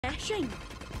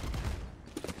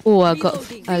Oh,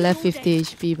 I left 50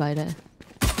 HP by that.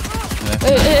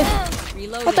 Hey.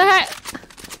 What the heck?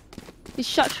 He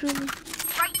shot through me.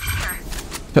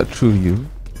 Shot through you?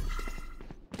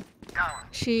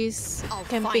 She's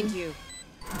camping.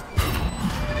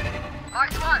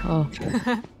 Oh.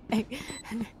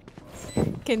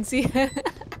 Can see her.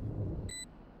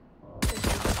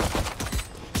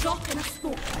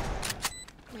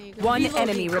 One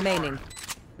enemy remaining.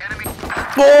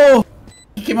 Oh!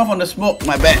 He came off on the smoke.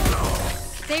 My bad.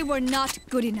 They were not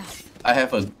good enough. I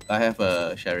have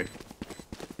a sheriff.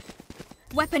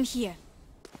 Weapon here.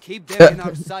 Keep them in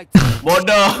our sight.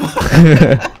 Bodoh.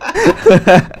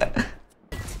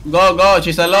 Go,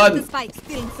 she's alone. The spike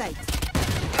still in sight.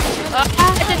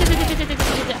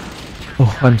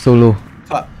 Oh, I'm so low.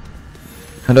 Fuck.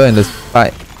 I don't end the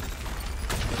fight.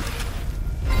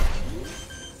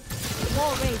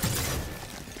 Wall raised.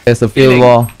 There's a field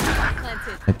wall,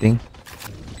 I think.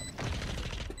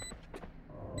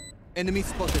 Enemy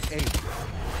spotted A.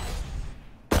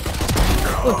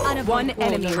 One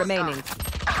enemy remaining.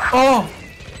 Oh!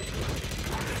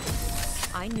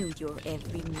 I knew your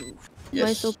every move. Why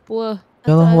Yes. so poor?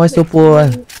 No, why so poor?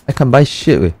 I can buy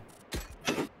shit. Wait.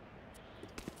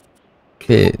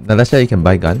 Okay, Natasha, you can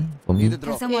buy gun for me.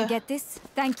 Can someone get this?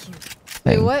 Thank you.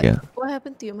 Thank you. What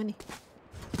happened to your money?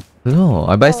 No,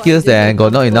 I buy skills that I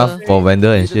got not enough for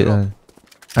vendor and shit.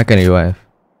 I can revive,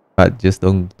 but just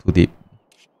don't too deep.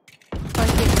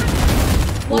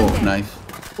 Oh, nice.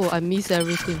 Oh, I miss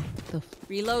everything.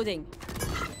 Reloading.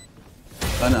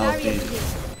 Run out. Okay.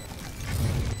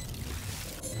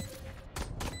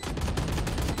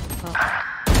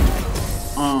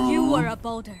 You were a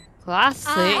boulder. Classic.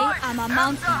 I am a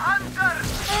mountain.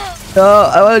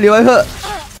 No, I want to revive her.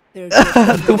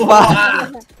 Too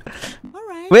far.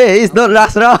 Wait, it's not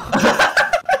last round.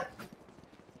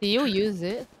 Do you use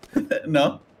it?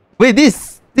 No. Wait,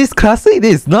 this classic.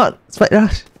 This is not Spike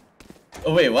Rush.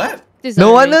 Oh wait, what? This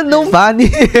No wonder no money.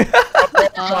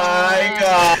 My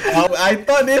God! I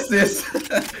thought this is.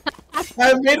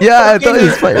 I've been Yeah, I thought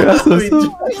it's Spike Rush also.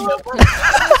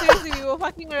 Seriously, we were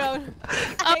fucking around.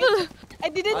 I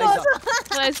didn't know.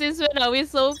 Like, since when are we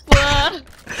so poor?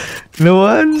 No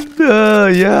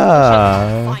wonder,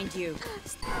 yeah. Find you.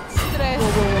 Stress.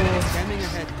 Scanning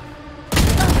ahead.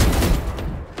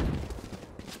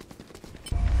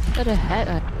 What the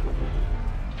heck?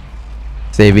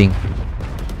 Saving.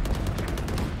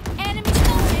 Enemy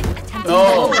spotted. Attack.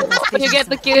 No. You get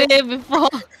to kill him before.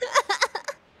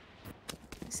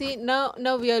 See, now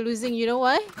we are losing. You know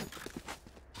why?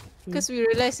 Because we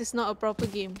realize it's not a proper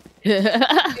game.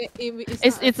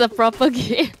 It's a proper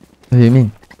game. What do you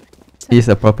mean? It's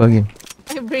a proper game.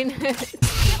 My brain hurts.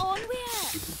 On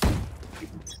where?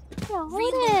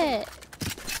 Reload.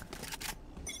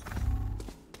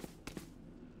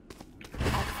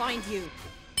 I'll find you.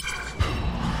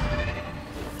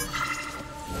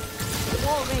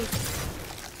 Wall raised.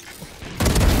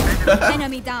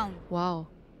 Enemy down. Wow.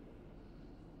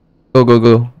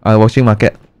 Go. I'm watching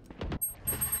market.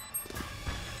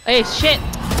 Hey, shit!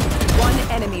 One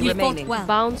enemy You fought remaining. well.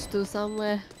 Bounce to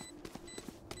somewhere.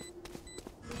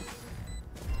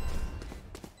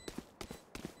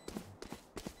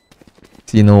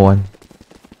 See no one.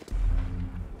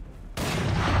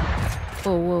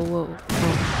 Whoa.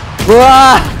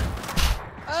 Wah!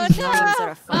 Dreams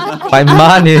are fun. My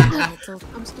money.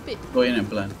 I'm stupid. Go in and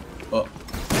plant. Oh.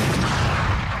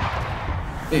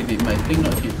 Hey, did my thing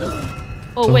not hit her?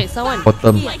 Oh wait, someone.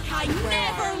 Bottom. Like I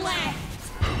never left.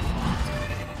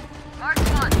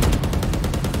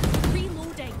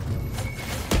 Reloading.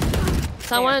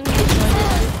 Someone.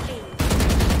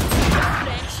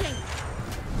 Flashing.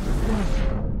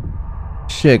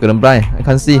 Shit, couldn't blind. I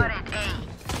can't see.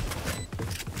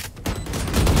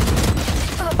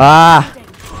 Ah!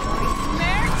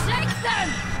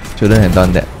 Shouldn't have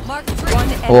done that.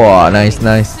 Wow, nice.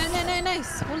 Nice.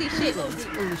 Holy shit.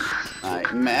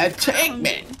 Magic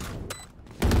man.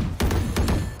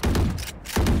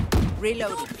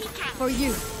 Reloading. For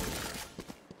you.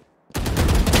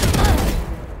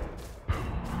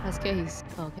 Let's get his.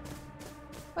 Oh, okay.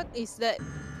 What is that?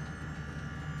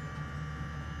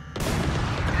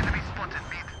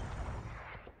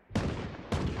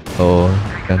 Oh,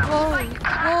 can. Whoa,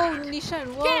 Nishan,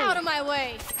 whoa. Get out of my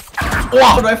way. Wow,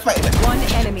 how do I fight that? One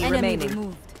enemy Enemy remaining.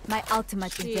 removed. My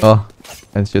ultimate is Oh,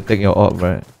 and she'll take your orb,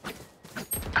 right?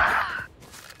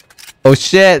 Oh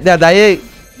shit, they're dying.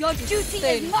 Your duty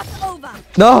is not over.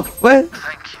 No, what?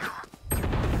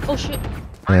 Oh shit.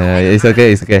 Yeah, it's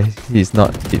okay. He's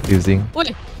not defusing.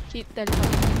 Wait. He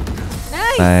teleported.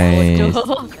 Nice. Nice.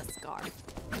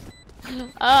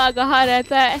 Oh, I got heart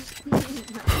attack.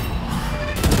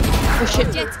 Oh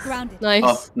shit. Jets grounded. Nice.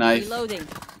 Oh, nice. Reloading.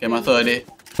 Okay, masuk already.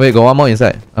 Wait, got one more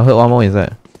inside. I heard one more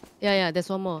inside. Yeah, there's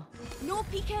one more. No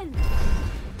peeking.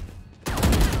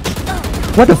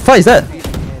 What the fuck is that?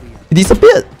 It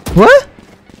disappeared. What?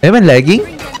 Am I lagging?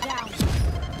 Bring them down.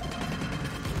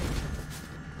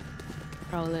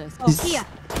 Prowlers. Oh, here.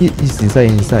 He's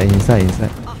inside.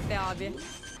 Ah be abi.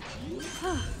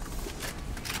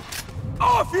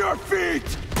 Off your feet!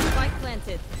 Spike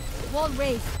planted. Wall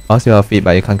raised. How's your feet,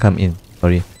 but you can't come in.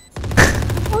 Sorry.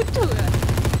 Oh, dude.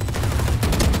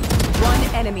 One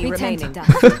enemy Return to remaining.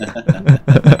 dust.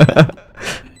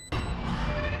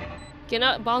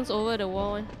 Cannot bounce over the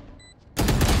wall.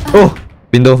 Oh!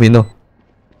 Window.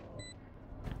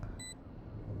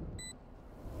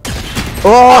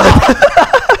 Oh!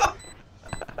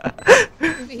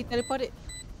 He teleported.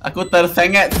 Aku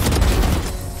tersengat.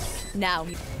 Now.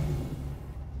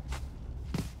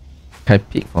 Can I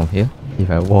peek from here if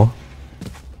I wall?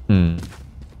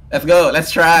 Let's go.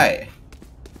 Let's try.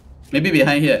 Maybe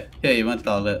behind here. Here, even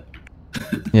taller.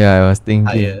 Yeah, I was thinking.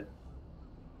 Higher.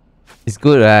 It's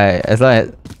good, right? As long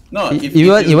as No, if even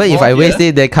you if wall I waste here,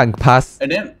 it, they can't pass.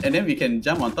 and then we can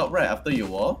jump on top right after you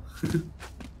wall.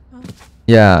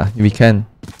 Yeah, we can.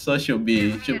 So should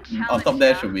on top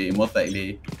there should be most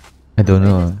likely. I don't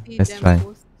know. Let's try.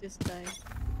 Just die.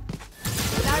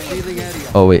 Revealing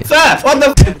area. Oh wait, Sir, what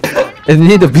the? it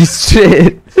need to be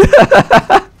straight.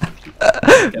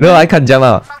 No, I can't jump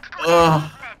out. Ugh.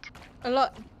 A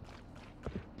lot.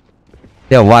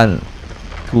 There are 1,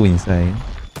 2 inside.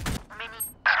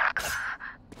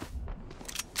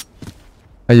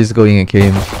 I just go in and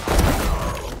kill him.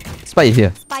 Spike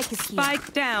here. Spike is here.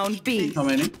 Spike down B. How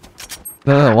many?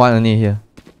 No, 1 only here.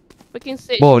 Freaking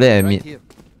Sage. Both of them at Right mid. here.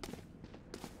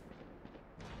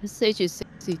 Sage is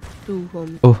 62 for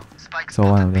me. Oh, so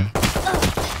 1 of them.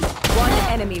 One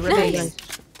enemy remaining.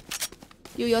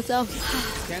 You yourself.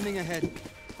 Scanning ahead.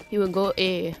 You will go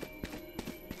A.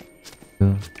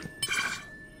 Yeah.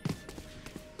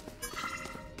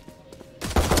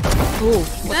 Oh,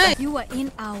 Nice. You are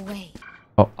in our way.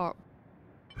 oh. Now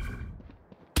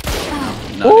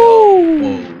they all-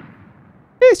 oh.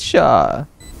 It's shot.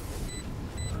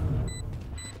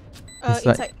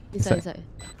 Inside. Inside.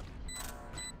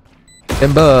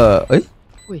 Ember. Eh?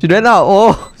 Wait. She ran out.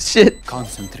 Oh, shit.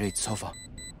 Concentrate, Sova.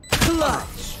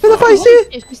 Where the fuck is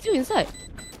she? She's still inside.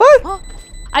 What?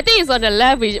 I think it's on the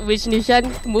left, which Nishan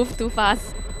moved too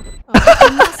fast.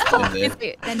 Is It's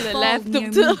it? on the fall left. near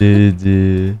Tuk, tuk. GG.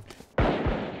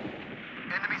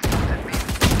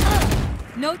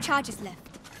 No charges left.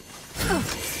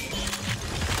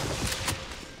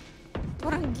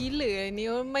 Orang gila ni.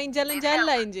 Orang main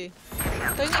jalan-jalan je.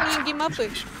 Kau ingat ni game apa?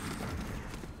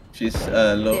 She's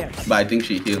low, There. but I think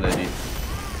she healed already.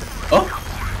 Oh,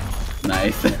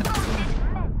 nice.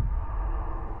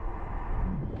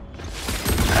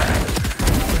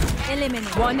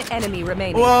 Eliminate. One enemy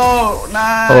remaining. Whoa,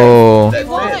 nice. Oh. That's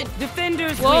What? it.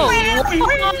 Defenders Whoa!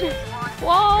 win.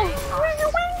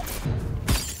 Whoa!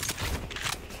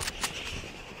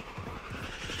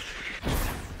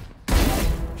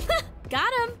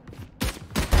 Got him.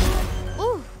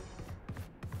 Ooh.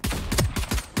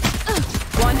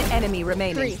 One enemy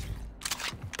remaining. 3.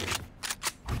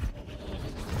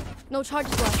 No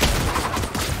charges left.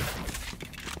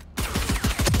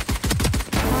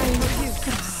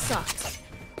 Sucked.